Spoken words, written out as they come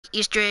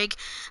Easter egg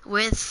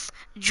with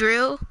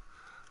Drew.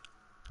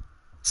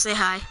 Say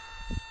hi.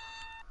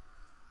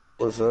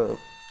 What's up?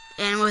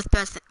 And with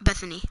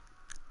Bethany.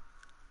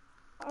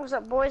 What's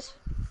up, boys?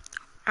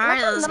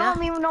 Alright, let's I go.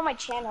 don't even know my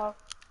channel.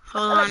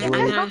 Hold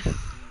on.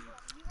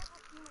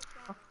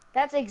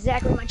 That's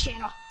exactly my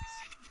channel.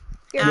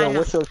 I Yo, know.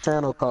 what's your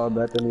channel called,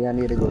 Bethany? I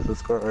need to go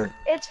subscribe.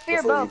 It's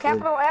Fear Before Bo, we play.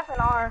 capital F and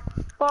R.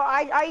 Well,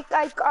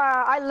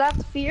 I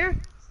left Fear,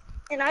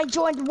 and I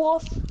joined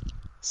Wolf,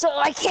 so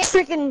I can't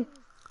freaking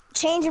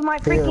change my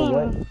Fear what?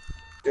 freaking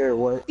Fear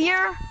what?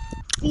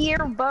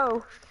 Fear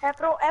Bo,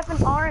 capital F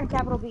and R and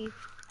capital B.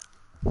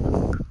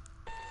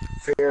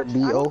 Fear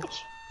B-O?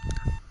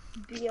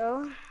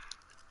 B-O?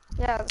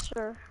 Yeah,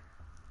 sure.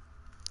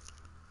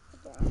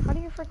 How do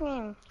you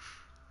freaking...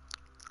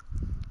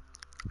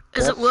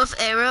 Is it Wolf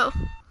Arrow?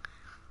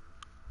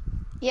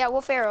 Yeah,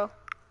 Wolf Arrow.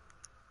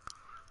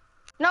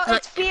 No,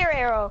 it's Fear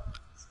Arrow.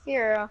 It's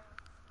Fear Arrow.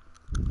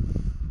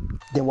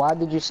 Then why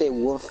did you say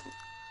wolf?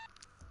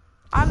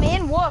 I'm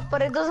in Wolf,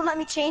 but it doesn't let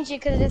me change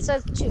it because it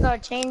says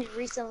changed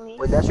recently.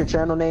 Wait, that's your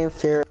channel name?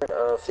 Fear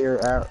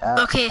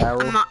Okay, Arrow?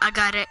 I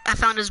got it. I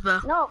found his bow.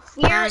 No,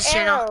 Fear his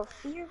channel. Arrow.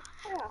 Fear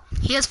Arrow.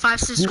 He has 5 You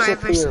said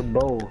subscribers. Fear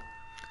Bo.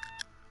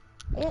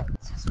 Yeah.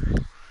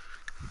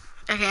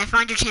 Okay, I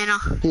found your channel.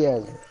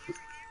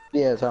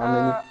 Yes, how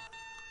many?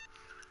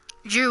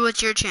 Drew,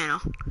 what's your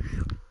channel?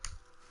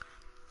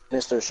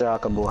 Mr.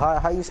 Shockable.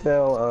 How you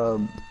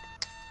spell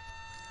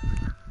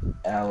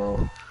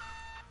Arrow?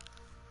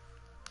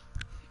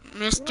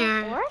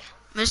 Mr. What?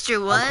 Mr.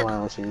 I'm What?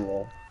 playing with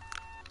you,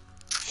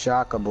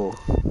 Shockable.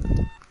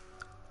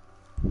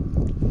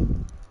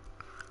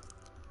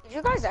 Did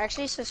you guys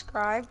actually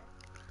subscribe?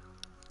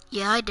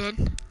 Yeah, I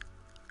did.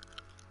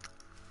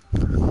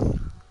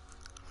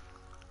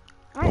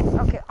 Alright,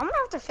 okay. I'm gonna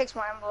have to fix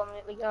my emblem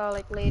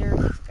like later.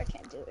 I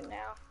can't do it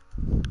now.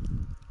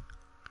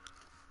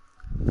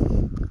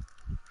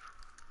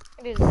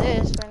 It is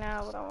this for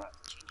now, but I want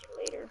to change it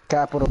later.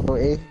 Capital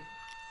A?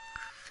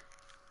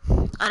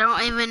 I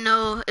don't even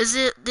know. Is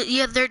it that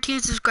you have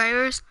 13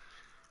 subscribers?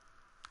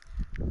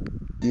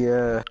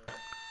 Yeah.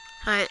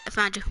 Alright, I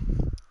found you.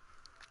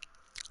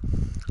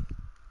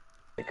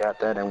 I got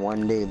that in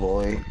one day,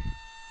 boy.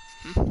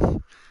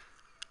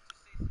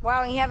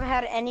 Wow, you haven't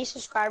had any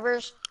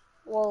subscribers?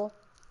 Well,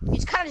 you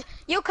kind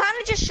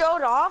of just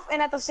showed off,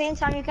 and at the same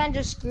time, you kind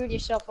of just screwed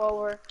yourself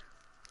over.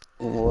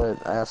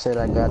 What? I said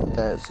I got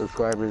that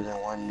subscribers in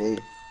one day.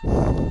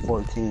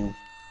 14.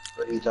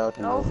 What are you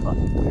talking No about?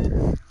 fucking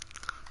weird.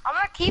 I'm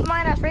gonna keep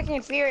mine as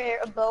freaking Fear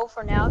Bow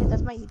for now, because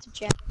that's my YouTube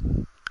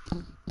channel.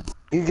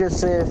 You just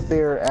said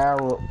Fear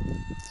Arrow.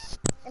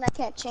 And I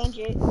can't change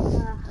it.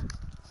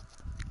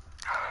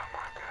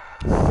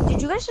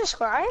 Did you guys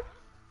subscribe?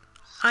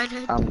 I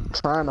did. I'm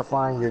trying to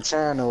find your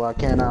channel. I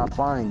cannot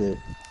find it.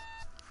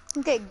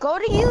 Okay, go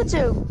to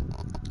YouTube.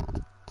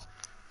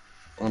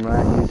 I'm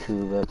not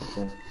YouTube. That's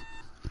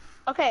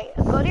Okay,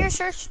 go to your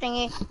search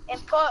thingy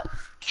and put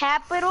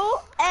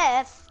capital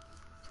F,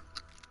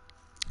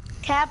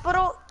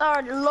 capital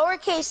or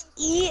lowercase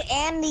e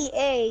and the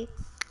A,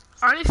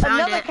 I already found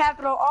another it.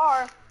 capital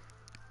R,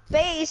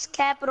 space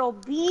capital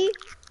B,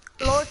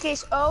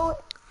 lowercase O,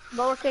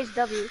 lowercase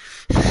W.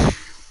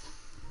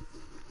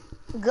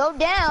 Go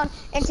down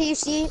until you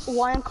see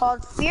one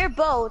called Fear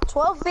Bow,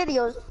 12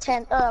 videos,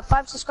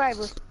 5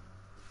 subscribers,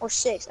 or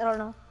 6, I don't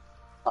know.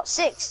 Oh,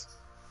 6.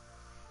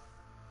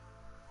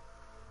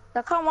 I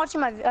like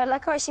watching I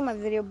like how I see my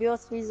video,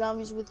 Bo3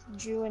 Zombies with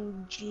Drew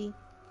and G.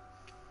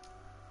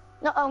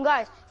 No,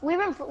 guys, we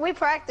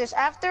practiced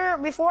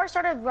before I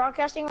started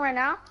broadcasting right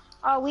now.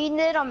 We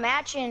did a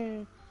match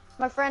in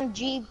my friend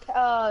G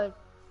for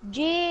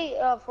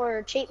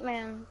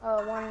Chapeman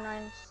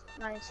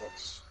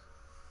 1996.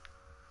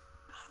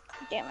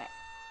 Damn it.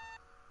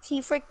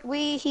 He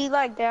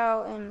lagged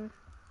out and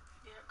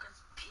Yeah,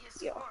 because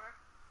PS4.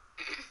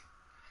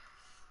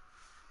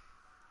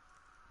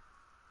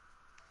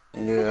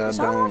 Yeah. yeah, I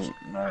don't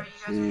not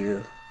see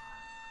it.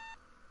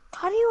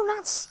 How do you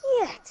not see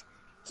it?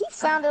 He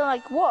found it in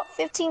like what,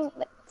 15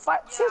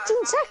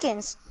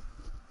 seconds.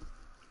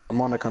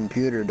 I'm on a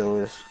computer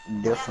though. It's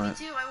different.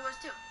 Yeah, me too. I was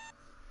too.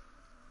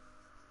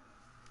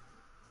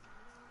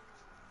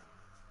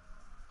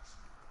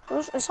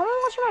 Is someone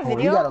watching my Oh,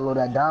 video? you gotta load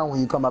that down when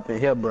you come up in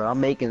here, bro.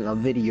 I'm making a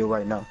video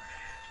right now.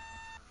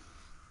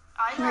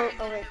 Okay,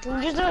 can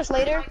we just do this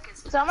later?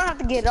 Cause I'm gonna have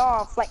to get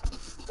off like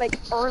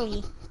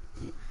early.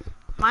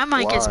 My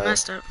mic is Why?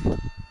 messed up.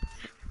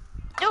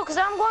 Yo, cause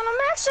I'm going to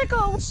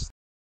Mexico.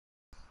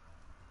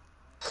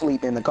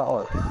 Sleep in the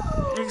car.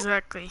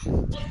 Exactly.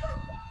 And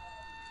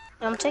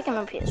I'm taking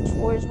my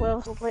PS4 as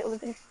well to play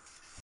with it.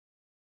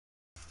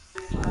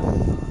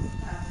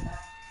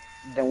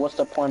 Then what's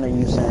the point of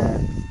you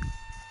saying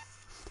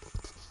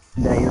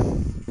that you're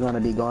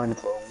gonna be gone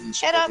for a week?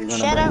 Shut up,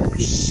 shut up,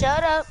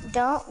 shut up.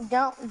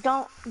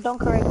 Don't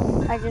correct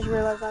me. I just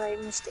realized I made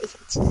a mistake.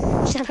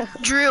 Shut up.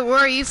 Drew, where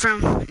are you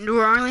from? New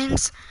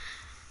Orleans?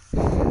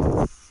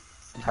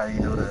 How you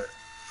know that?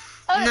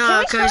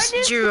 No, because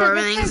Drew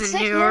Orleans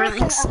and New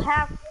Orleans.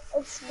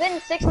 It's been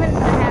 6 minutes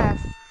and a half.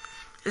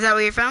 Is that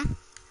where you're from?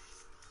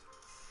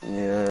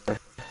 Yeah.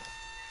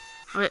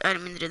 Wait, I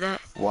didn't mean to do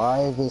that. Why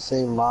does it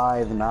say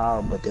live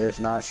now, but there's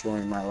not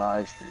showing my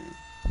live stream?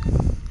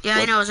 Yeah, I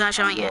What? know it's not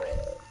showing yet.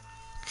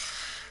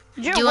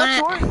 Drew, Do you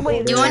what's want your to?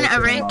 wait? Do you want a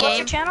Drew, ranked what's your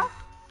game? channel?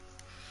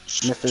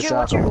 Mr. Drew,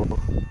 what's your?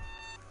 Shockable.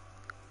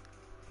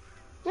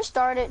 Just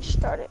start it. Just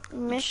start it. Do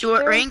you want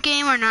Mr. ranked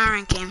game or not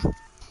ranked game?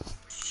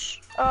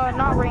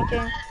 Not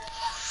ranking.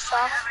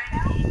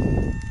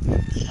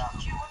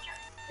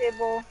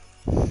 Shockable.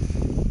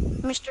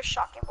 Mr.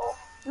 Shockable.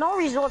 No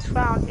results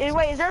found.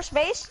 Wait, is there a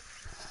space?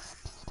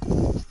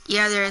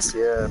 Yeah, there is.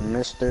 Yeah,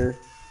 Mr.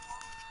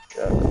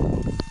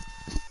 Shockable.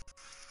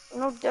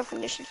 No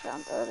definition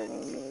found. I didn't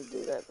even mean to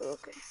do that, but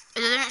okay. It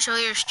doesn't show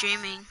you're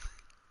streaming.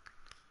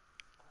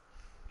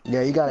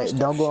 Yeah, you gotta,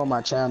 don't go on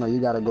my channel, you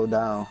gotta go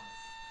down.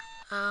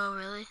 Oh,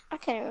 really? I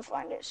can't even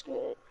find it. It's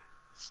good.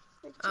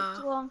 It took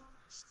Oh. too long.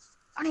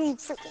 I need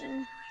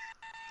freaking.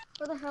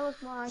 Where the hell is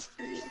my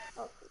feed?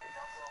 Oh.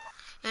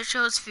 It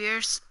shows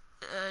fierce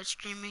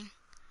streaming.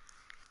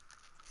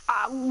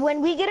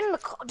 When we get in the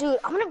car, dude,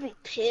 I'm gonna be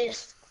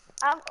pissed.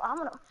 I'm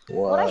gonna.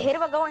 What I hate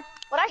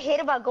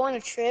about going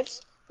to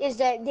trips is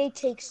that they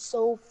take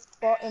so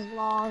fucking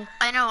long.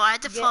 I know. I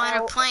had to fly in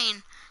a out.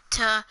 plane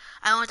to.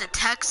 I went to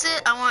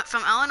Texas. I went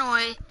from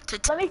Illinois to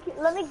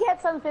Let me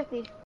get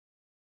 750.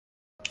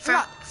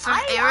 from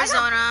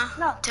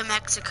Arizona to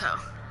Mexico.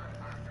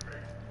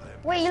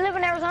 Wait, you live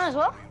in Arizona as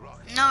well?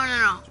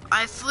 No.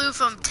 I flew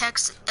from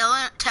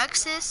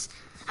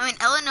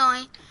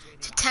Illinois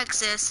to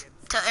Texas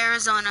to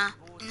Arizona,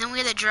 and then we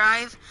had to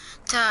drive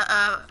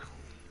to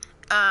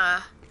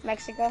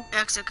Mexico.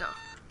 Mexico.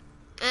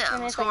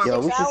 And It was it's like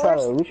horrible.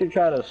 Yo, we should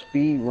try to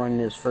speed run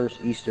this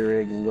first Easter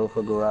egg and go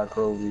for Garage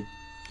Crovey.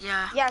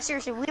 Yeah. Yeah,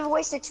 seriously, we've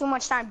wasted too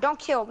much time. Don't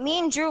kill. Me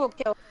and Drew will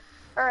kill.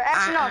 Or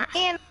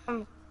actually,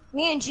 no,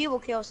 me and G will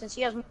kill since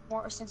he has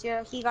more. Since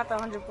he got the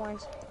 100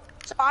 points.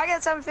 So I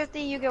get 750,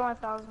 you get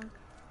 1,000.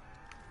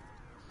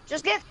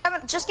 Just get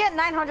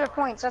 900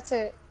 points. That's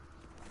it.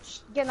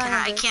 Just get 900.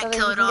 I can't so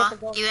kill that it you all, can get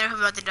the gold. even if I'm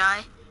about to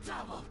die.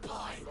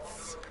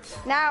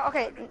 Now,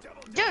 okay,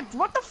 dude,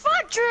 what the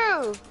fuck,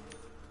 Drew?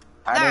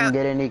 I didn't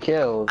get any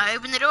kills. I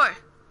opened the door.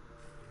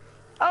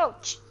 Oh,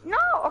 no.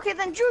 Okay,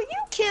 then Drew, you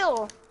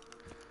kill.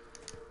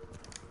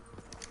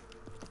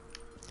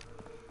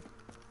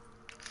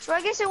 So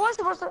I guess it was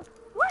supposed to.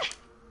 What?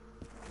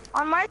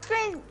 On my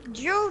screen,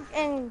 Drew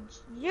and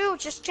you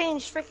just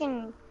changed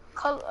freaking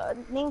color,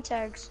 name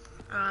tags.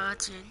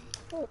 That's it.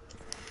 Oh.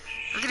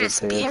 Look at this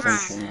speed run.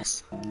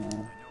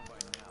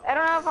 I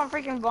don't know if I'm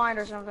freaking blind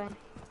or something.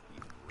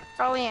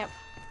 Probably am.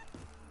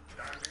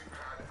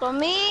 So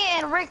me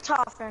and Rick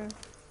Toffin.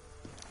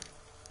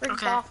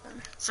 Okay.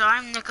 So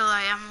I'm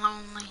Nikolai. I'm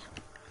lonely.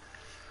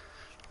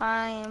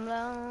 I am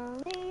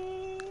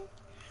lonely.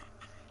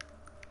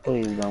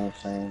 Please don't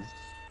sing.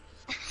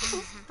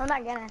 I'm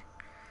not gonna.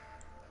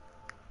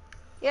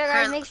 Yeah,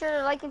 guys, make sure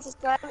to like and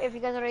subscribe. If you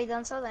guys already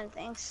done so, then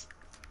thanks.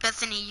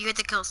 Bethany, you get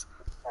the kills.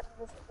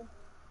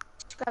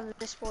 Subscribe to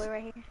this boy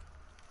right here.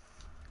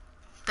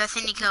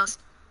 Bethany kills.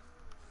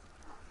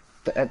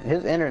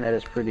 His internet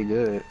is pretty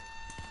good.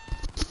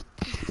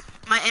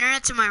 My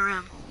internet's in my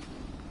room.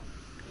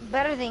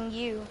 Better than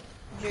you,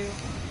 Drew.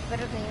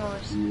 Better than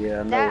yours.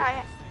 Yeah,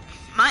 no.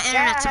 My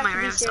internet's in my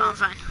room, so I'm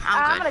fine.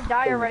 I'm good. Gonna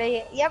die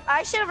already. Yep,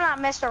 I should have not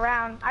messed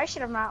around. I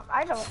should have not.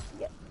 I don't.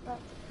 Yep.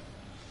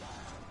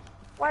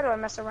 Why do I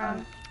mess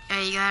around?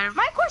 Yeah, you got him.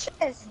 My question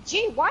is,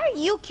 G, why are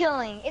you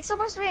killing? It's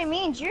supposed to be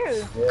me and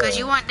Drew. Because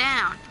you went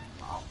down.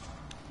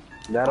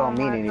 That don't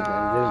mean anything.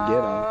 Just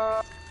get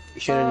him.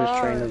 You should have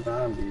just trained a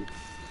zombie.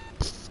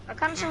 I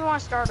kind of just want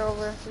to start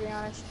over, to be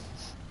honest.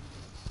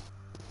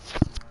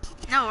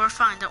 No, we're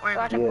fine. Don't worry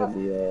about it.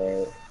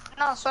 Yeah,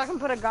 No, so I can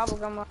put a gobble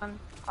gum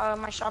on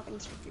my shopping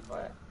spree,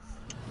 but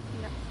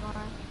never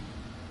mind.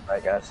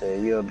 like I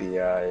said, you'll be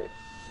alright.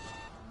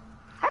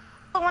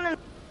 The one in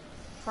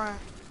front.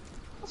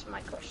 That's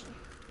my question.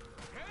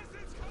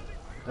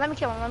 Let me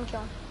kill him. Let me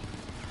kill him.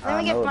 Let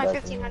me get my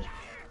 1,500.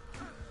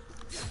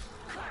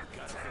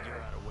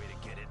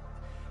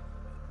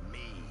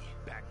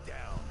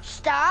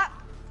 Stop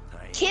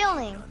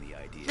killing.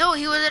 No,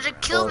 he wanted to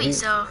kill me,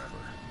 so.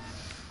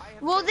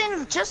 Well,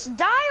 then just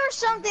die or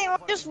something, or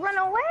just run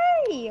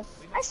away.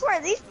 I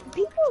swear, these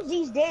people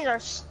these days are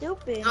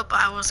stupid. Nope,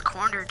 I was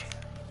cornered.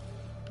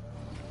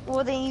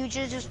 Well, then you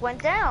just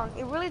went down.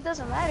 It really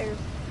doesn't matter.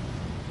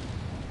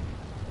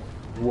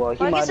 Well,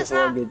 he might as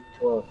well get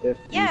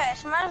 1250. Yeah,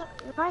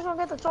 might as well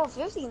get the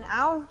 1250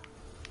 now.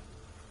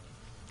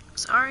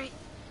 Sorry.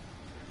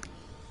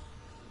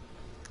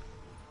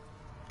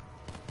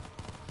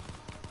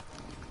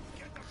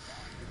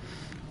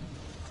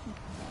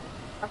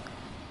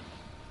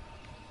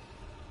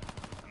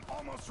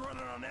 Almost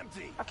running on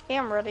empty. Okay,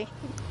 I'm ready.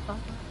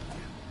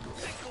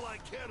 Nikolai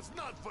cares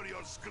not for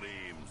your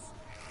screams.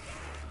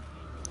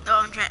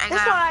 Oh, I'm trying. I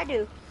This is what got I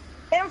do.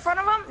 Get in front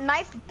of him,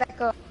 knife back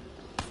up.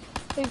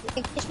 In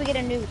case we get a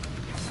nuke.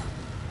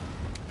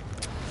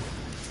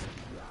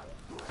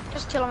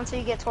 Just kill him until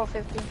you get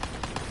 1250.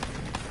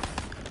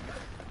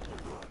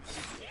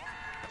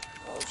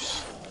 Oh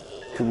shit.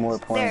 2 more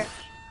There. points.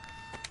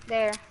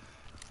 There.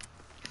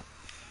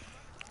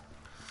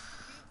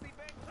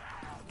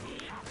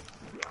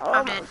 Oh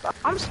I'm my dead. god.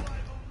 I'm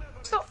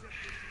still,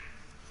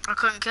 I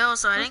couldn't kill,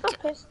 so I I'm didn't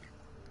still kill. pissed.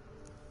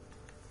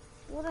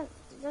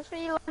 That's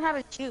where you learn how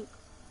to shoot.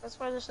 That's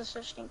why there's a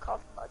such thing called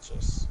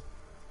clutches.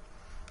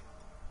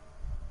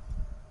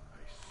 I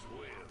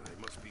swear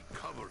I must be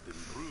covered in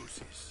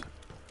bruises.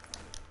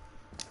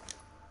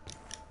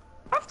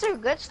 Off to a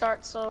good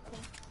start, so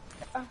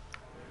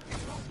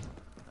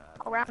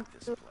around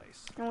two,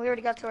 and we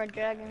already got to our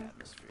dragon.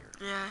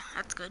 Yeah,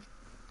 that's good.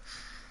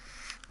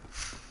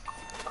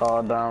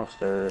 Call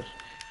downstairs.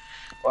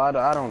 Well,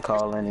 I don't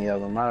call any of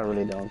them. I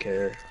really don't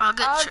care. I'll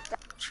get. I'll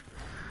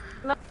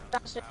no,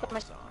 downstairs.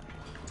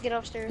 Get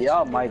upstairs.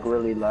 Y'all mic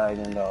really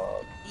lagging,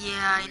 dog.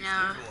 Yeah, I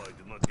know. Boy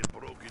did not get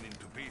broken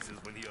into pieces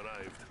when he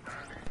arrived.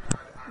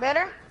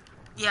 Better?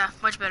 Yeah,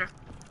 much better.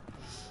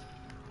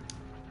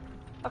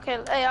 Okay,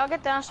 hey, I'll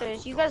get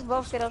downstairs. You guys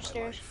both get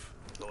upstairs.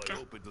 Though I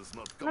hope it does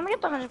not come Let me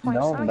get the 100 points.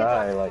 Don't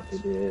die like you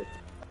did.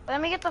 Let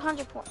me get the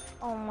 100 points.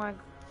 Oh my god.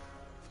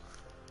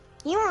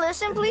 You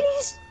listen,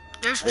 please?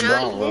 There's It Jody.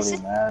 don't really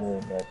matter,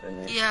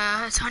 Bethany.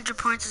 Yeah, it's 100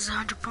 points is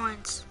 100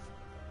 points.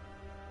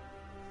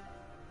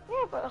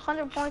 Yeah, but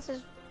 100 points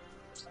is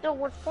still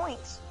worth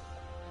points.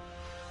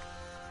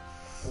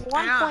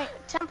 I know.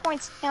 10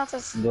 points counts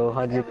as. Go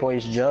 100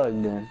 points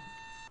jug then.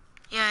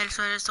 Yeah, that's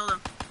what I just told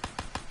him.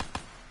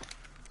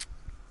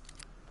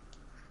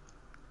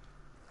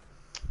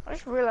 I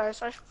just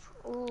realized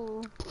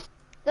ooh.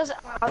 I was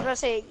gonna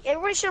say,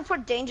 everybody should have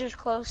put dangers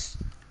close.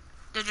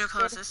 Did your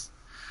closest?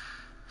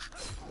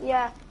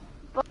 Yeah,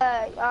 but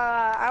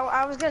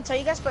I was gonna tell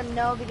you guys, but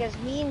no, because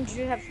me and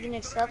Drew have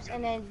Phoenix subs,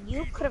 and then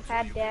you could have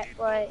had that,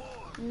 but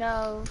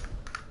no,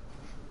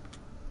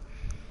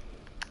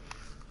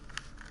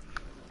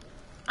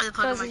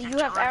 because you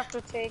have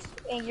aftertaste,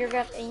 and you're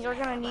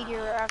gonna need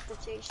your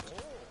aftertaste.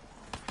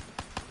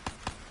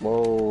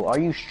 Whoa, are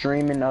you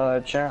streaming,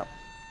 champ?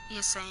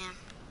 Yes, I am.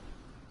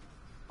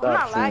 I'm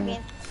not streaming.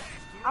 lagging.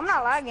 I'm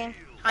not lagging.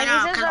 I And know,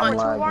 it says that cause we're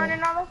my- two barn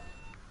and all that.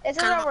 It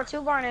says that we're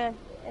two barn and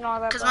all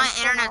that. Cause but my I'm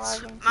still not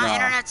internet's lagging.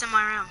 internet's in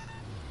my room.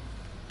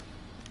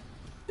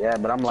 Yeah,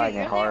 but I'm lagging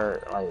you're the-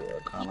 hard,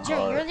 like kind of Drew,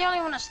 you're hard. the only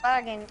one that's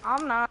lagging.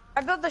 I'm not.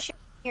 I built the shit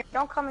here.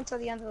 Don't come until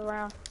the end of the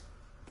round.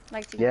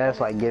 Like to Yeah, it's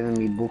like giving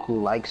me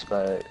buku like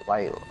spec,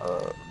 lag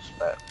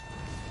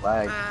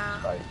spike.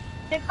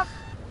 Pick up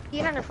the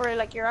internet for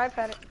like your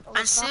iPad. or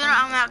And soon something.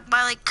 I'm at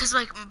by like, cause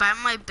like by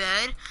my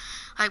bed,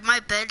 like my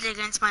bed's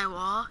against my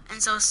wall,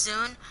 and so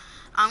soon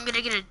I'm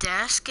gonna get a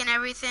desk and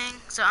everything.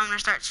 So I'm gonna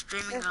start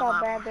streaming It's a not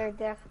lot bad. more. They're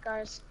deaf,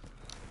 guys.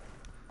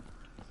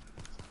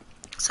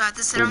 So I have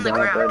to sit You on the done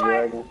with that ground.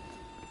 dragon?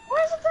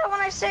 Why is it that when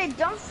I say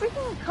don't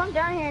freaking come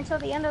down here until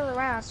the end of the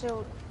round,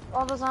 so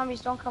all the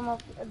zombies don't come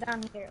up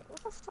down here?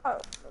 What the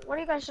fuck? Why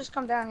do you guys just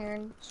come down here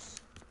and?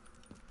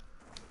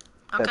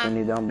 Okay.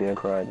 Bethany, don't be a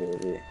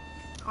crybaby.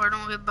 Or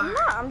don't get I'm burned.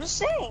 not. I'm just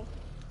saying.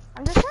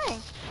 I'm just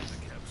saying.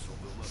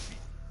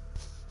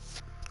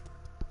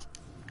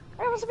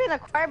 I was being a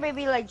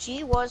crybaby like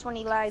G was when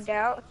he lagged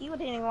out. He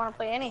didn't even want to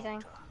play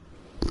anything.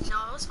 No,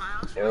 it was fine.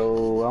 It was fine.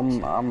 Yo,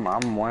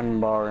 I'm one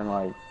bar and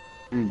like,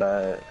 I'm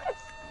bad.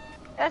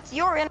 That's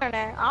your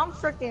internet. I'm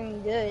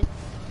freaking good.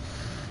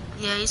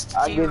 Yeah, he's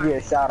I'll give you streamer.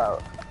 a shout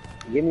out.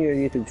 Give me your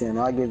YouTube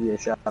channel, I'll give you a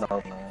shout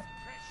out, man.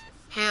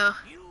 Who?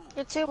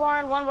 You're 2 bar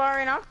and 1 bar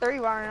and I'm 3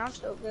 bar and I'm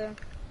still good.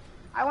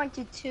 I went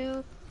to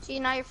 2. See,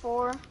 now you're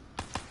 4.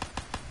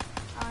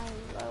 I'm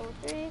low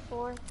 3,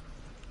 4.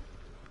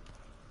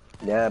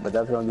 Yeah, but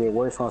that's gonna get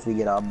worse once we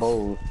get our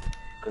bows,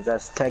 cause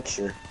that's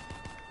texture.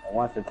 And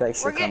once the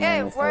texture We're comes getting, in,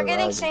 hey, it's we're not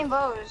getting lagging. same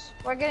bows.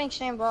 We're getting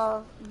same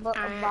bows.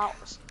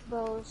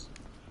 Bows.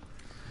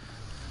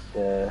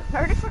 Yeah. I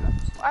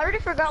already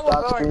forgot what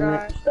bow I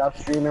got. Stop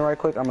streaming right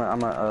quick.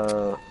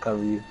 I'ma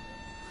cover you.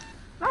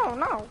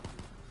 No.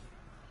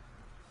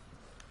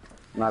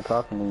 I'm not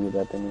talking to you,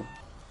 Bethany.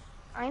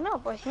 I know,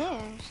 but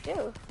him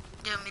still.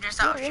 You want me to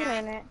stop Your streaming?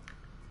 internet.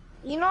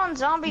 You know on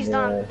Zombies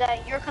Yeah.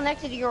 that you're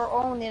connected to your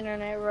own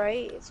internet,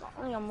 right? It's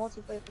only on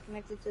multiplayer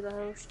connected to the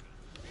host.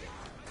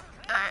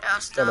 Alright, I'll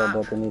Shut up, stop.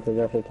 Bethany, cause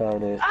that's just how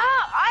it is.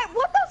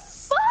 What the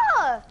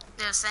fuck?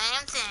 The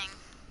same thing.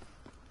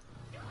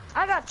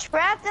 I got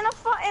trapped in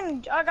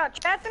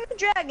a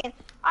dragon.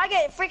 I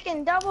get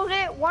freaking double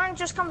hit. One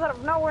just comes out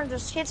of nowhere and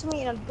just hits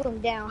me and boom,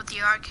 down. With the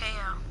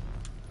RKO.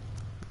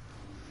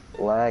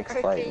 Lag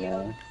spike, Okay.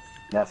 man.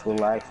 That's what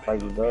lag spike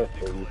does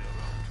for you.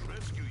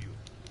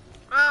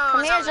 Oh,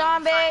 Come here,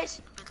 zombie, zombies.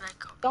 fight. Be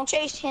like, Don't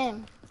chase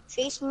him.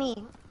 Chase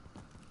me.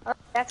 Oh,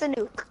 that's a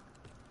nuke.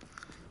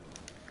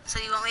 so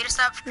you want me to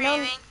stop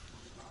streaming?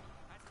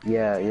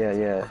 Yeah.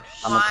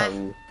 I'ma Why? cover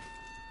you.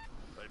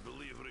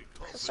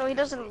 So he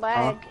doesn't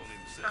lag.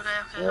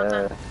 Okay, hold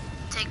on. Yeah.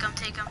 Take him.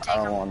 I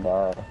don't wanna die.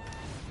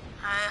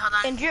 Alright, hold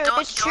on. And Drew,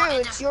 Don't- it's don't true.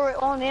 inter- It's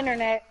your own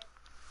internet.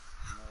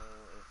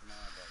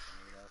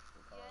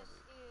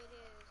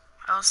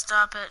 I'll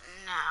stop it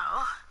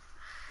now.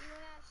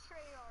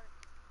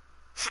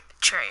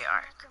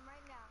 Treyarch.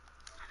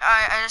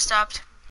 Alright, I just stopped.